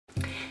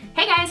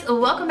Hey guys,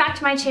 welcome back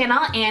to my channel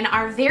and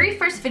our very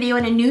first video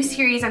in a new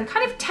series I'm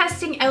kind of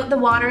testing out the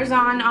waters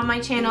on my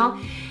channel,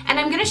 and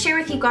I'm going to share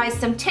with you guys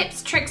some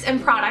tips, tricks,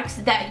 and products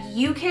that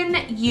you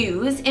can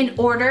use in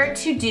order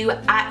to do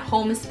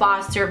at-home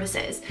spa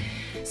services.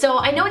 So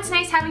I know it's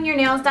nice having your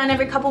nails done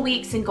every couple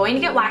weeks and going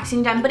to get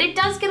waxing done, but it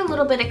does get a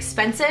little bit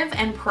expensive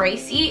and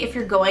pricey if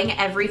you're going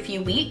every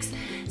few weeks.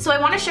 So I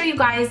want to show you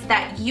guys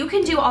that you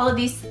can do all of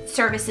these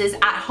services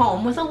at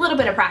home with a little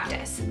bit of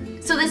practice.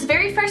 So this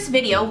very first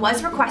video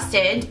was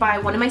requested by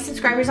one of my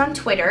subscribers on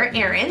Twitter,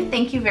 Erin.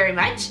 Thank you very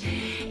much.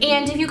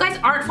 And if you guys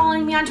aren't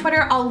following me on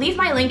Twitter, I'll leave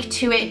my link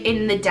to it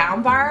in the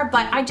down bar,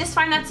 but I just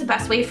find that's the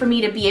best way for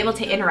me to be able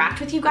to interact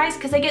with you guys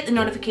because I get the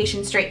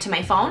notification straight to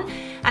my phone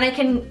and I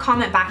can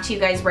comment back to you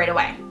guys right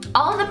away.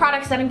 All of the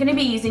products that I'm going to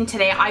be using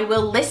today I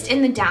will list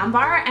in the down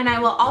bar, and I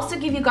will also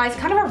give you guys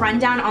kind of a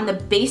rundown on the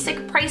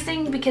basic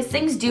pricing because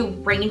things do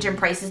range in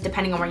prices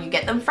depending on where you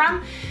get them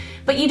from.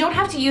 But you don't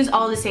have to use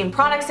all the same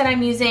products that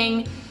I'm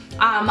using.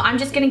 I'm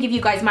just going to give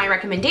you guys my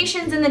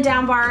recommendations in the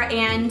down bar,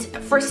 and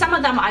for some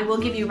of them I will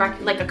give you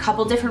like a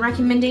couple different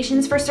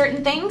recommendations for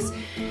certain things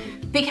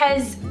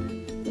because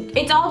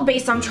it's all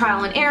based on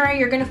trial and error.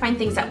 You're going to find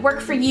things that work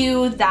for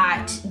you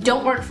that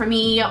don't work for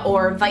me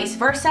or vice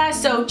versa.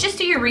 So just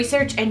do your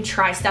research and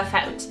try stuff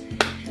out.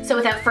 So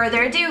without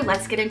further ado,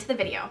 let's get into the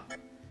video.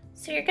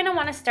 So you're going to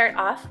want to start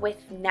off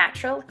with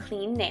natural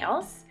clean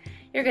nails.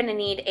 You're going to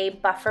need a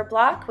buffer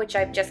block, which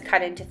I've just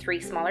cut into 3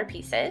 smaller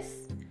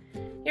pieces.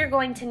 You're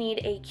going to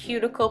need a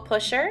cuticle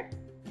pusher.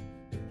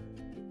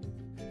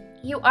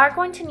 You are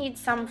going to need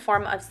some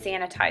form of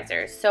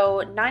sanitizer.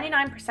 So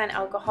 99%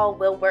 alcohol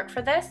will work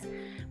for this,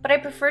 but I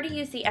prefer to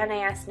use the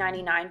NAS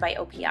 99 by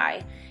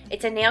OPI.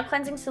 It's a nail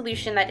cleansing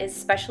solution that is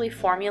specially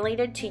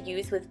formulated to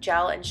use with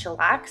gel and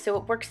shellac, so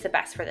it works the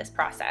best for this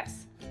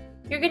process.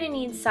 You're going to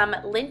need some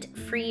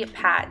lint-free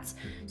pads.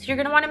 So you're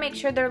going to want to make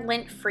sure they're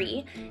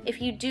lint-free.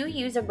 If you do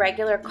use a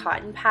regular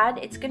cotton pad,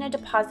 it's going to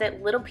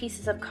deposit little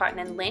pieces of cotton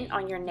and lint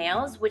on your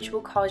nails, which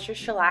will cause your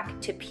shellac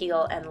to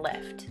peel and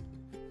lift.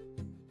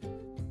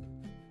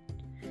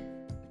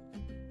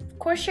 Of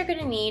course, you're going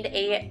to need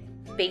a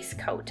base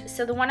coat.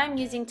 So the one I'm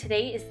using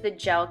today is the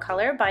Gel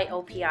Color by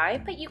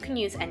OPI, but you can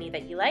use any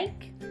that you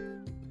like.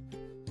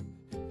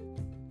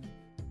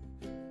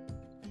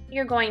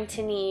 You're going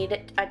to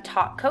need a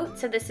top coat.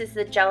 So this is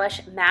the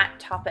Gelish Matte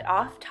Top It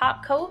Off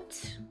top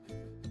coat.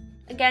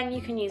 Again, you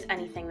can use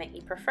anything that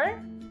you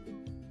prefer.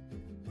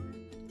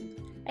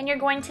 And you're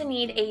going to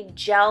need a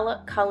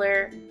Gel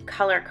Color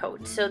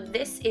coat. So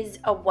this is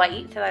a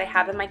white that I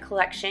have in my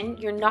collection.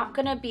 You're not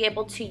going to be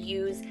able to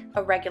use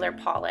a regular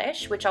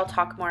polish, which I'll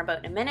talk more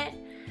about in a minute.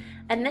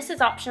 And this is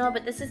optional,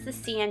 but this is the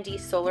CND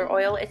Solar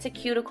Oil. It's a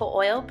cuticle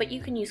oil, but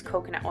you can use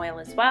coconut oil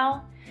as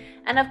well.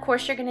 And of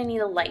course, you're going to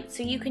need a light.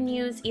 So you can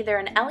use either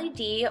an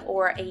LED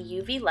or a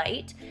UV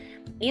light.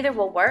 Either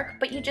will work,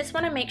 but you just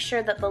want to make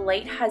sure that the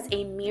light has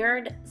a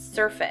mirrored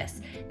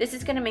surface. This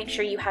is going to make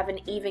sure you have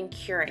an even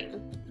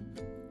curing.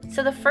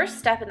 So the first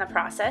step in the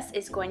process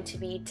is going to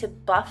be to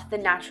buff the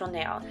natural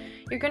nail.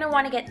 You're going to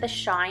want to get the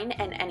shine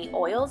and any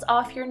oils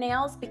off your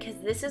nails because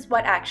this is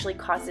what actually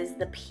causes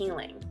the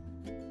peeling.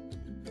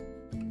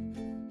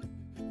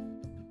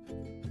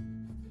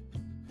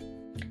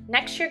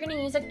 Next, you're going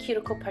to use a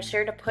cuticle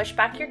pusher to push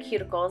back your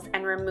cuticles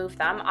and remove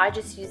them. I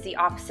just use the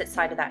opposite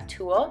side of that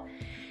tool.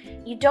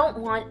 You don't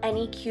want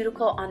any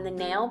cuticle on the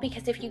nail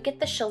because if you get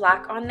the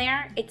shellac on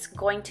there, it's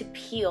going to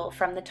peel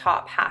from the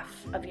top half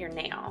of your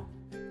nail.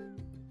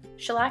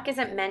 Shellac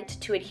isn't meant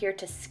to adhere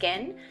to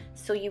skin,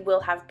 so you will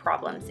have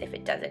problems if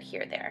it does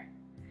adhere there.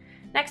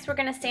 Next, we're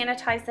going to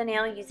sanitize the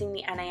nail using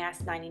the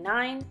NAS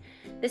 99.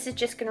 This is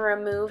just going to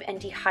remove and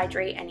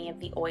dehydrate any of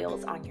the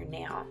oils on your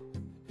nail.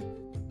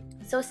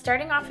 So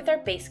starting off with our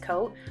base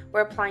coat,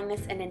 we're applying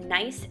this in a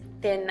nice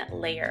thin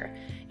layer.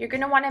 You're going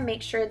to want to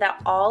make sure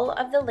that all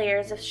of the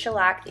layers of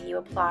shellac that you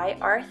apply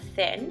are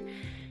thin.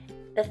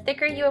 The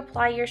thicker you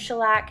apply your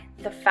shellac,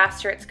 the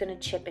faster it's going to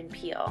chip and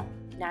peel.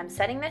 Now I'm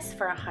setting this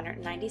for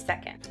 190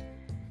 seconds.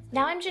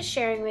 Now I'm just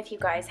sharing with you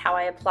guys how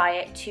I apply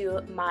it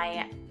to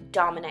my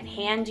dominant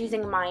hand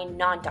using my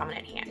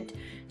non-dominant hand.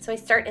 So I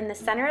start in the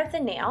center of the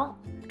nail,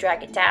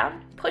 drag it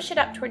down, push it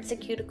up towards the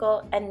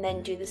cuticle, and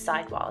then do the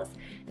sidewalls.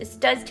 This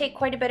does take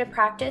quite a bit of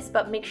practice,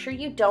 but make sure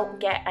you don't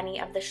get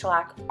any of the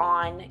shellac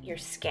on your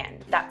skin.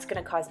 That's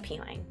going to cause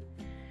peeling.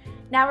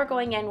 Now we're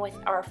going in with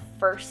our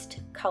first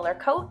color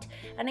coat,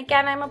 and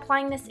again I'm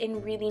applying this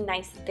in really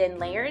nice thin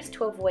layers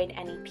to avoid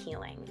any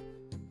peeling.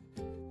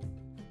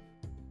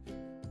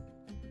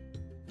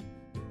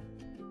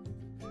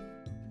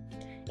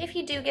 If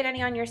you do get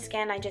any on your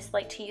skin, I just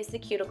like to use the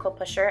cuticle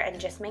pusher and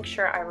just make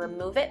sure I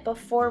remove it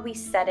before we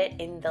set it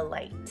in the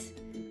light.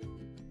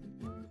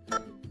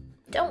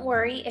 Don't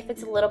worry if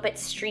it's a little bit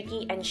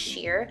streaky and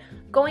sheer.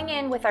 Going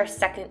in with our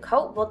second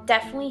coat will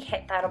definitely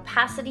hit that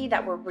opacity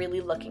that we're really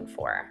looking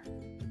for.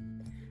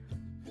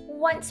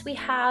 Once we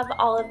have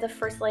all of the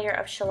first layer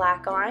of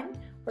shellac on,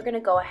 we're going to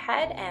go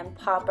ahead and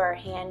pop our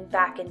hand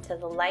back into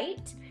the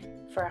light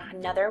for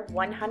another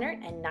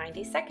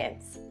 190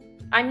 seconds.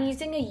 I'm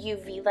using a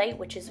UV light,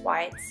 which is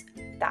why it's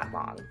that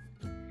long.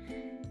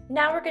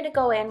 Now we're going to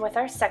go in with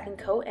our second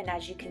coat, and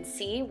as you can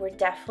see, we're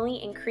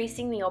definitely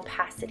increasing the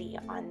opacity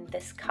on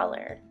this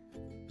color.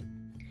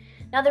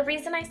 Now the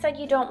reason I said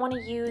you don't want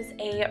to use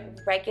a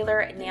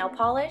regular nail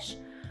polish,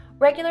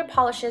 regular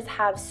polishes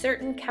have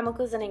certain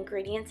chemicals and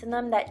ingredients in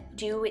them that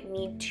do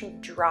need to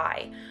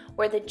dry,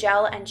 where the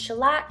gel and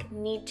shellac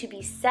need to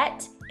be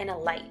set in a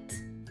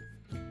light.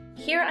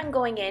 Here I'm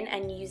going in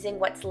and using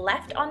what's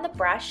left on the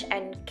brush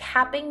and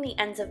capping the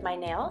ends of my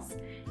nails.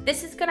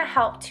 This is going to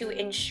help to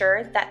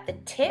ensure that the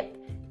tip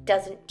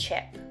doesn't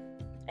chip,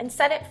 and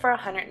set it for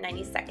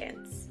 190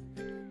 seconds.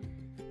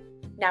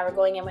 Now we're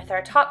going in with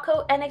our top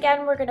coat, and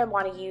again we're going to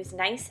want to use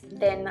nice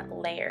thin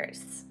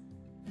layers.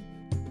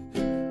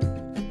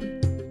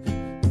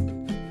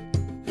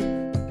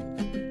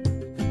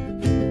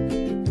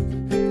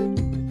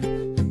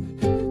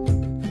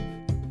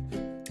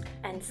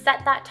 And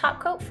set that top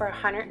coat for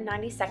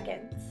 190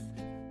 seconds.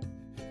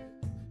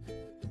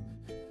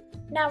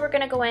 Now we're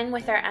going to go in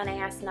with our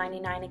NAS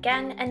 99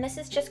 again, and this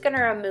is just going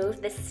to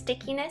remove the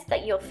stickiness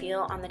that you'll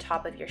feel on the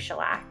top of your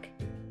shellac.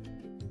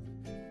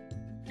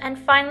 And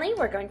finally,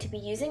 we're going to be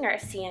using our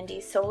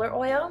CND solar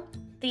oil.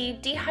 The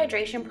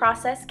dehydration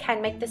process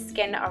can make the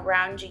skin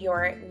around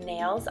your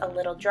nails a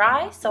little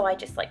dry, so I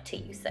just like to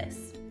use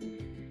this.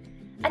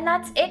 And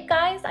that's it,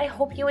 guys. I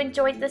hope you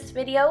enjoyed this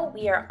video.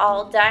 We are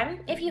all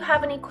done. If you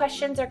have any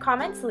questions or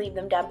comments, leave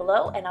them down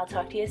below, and I'll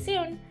talk to you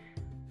soon.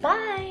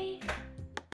 Bye!